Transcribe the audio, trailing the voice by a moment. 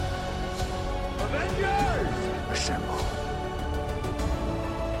Assemble.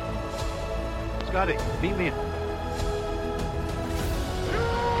 Scotty, meet me.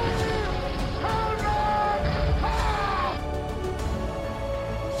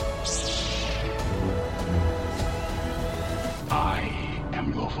 I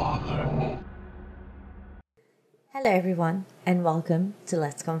am your father. Hello everyone and welcome to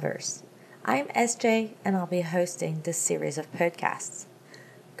Let's Converse. I'm SJ and I'll be hosting this series of podcasts.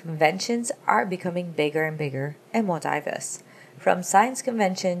 Conventions are becoming bigger and bigger and more diverse. From science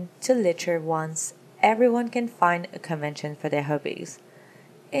convention to literature ones, everyone can find a convention for their hobbies.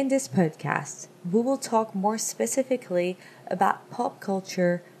 In this podcast, we will talk more specifically about pop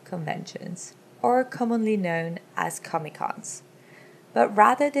culture conventions, or commonly known as Comic-Cons. But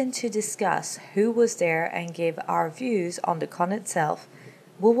rather than to discuss who was there and give our views on the con itself,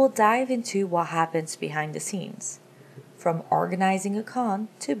 we will dive into what happens behind the scenes. From organizing a con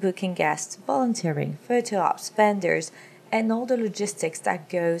to booking guests, volunteering, photo ops, vendors, and all the logistics that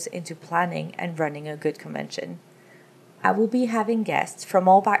goes into planning and running a good convention. I will be having guests from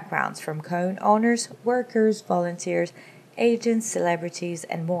all backgrounds, from con owners, workers, volunteers, agents, celebrities,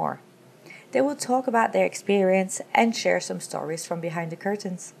 and more. They will talk about their experience and share some stories from behind the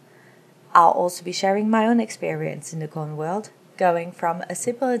curtains. I'll also be sharing my own experience in the con world, going from a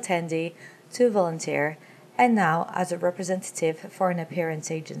simple attendee to a volunteer, and now as a representative for an appearance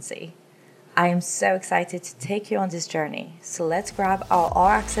agency. I am so excited to take you on this journey, so let's grab our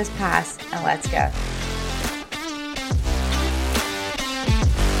all-access pass and let's go.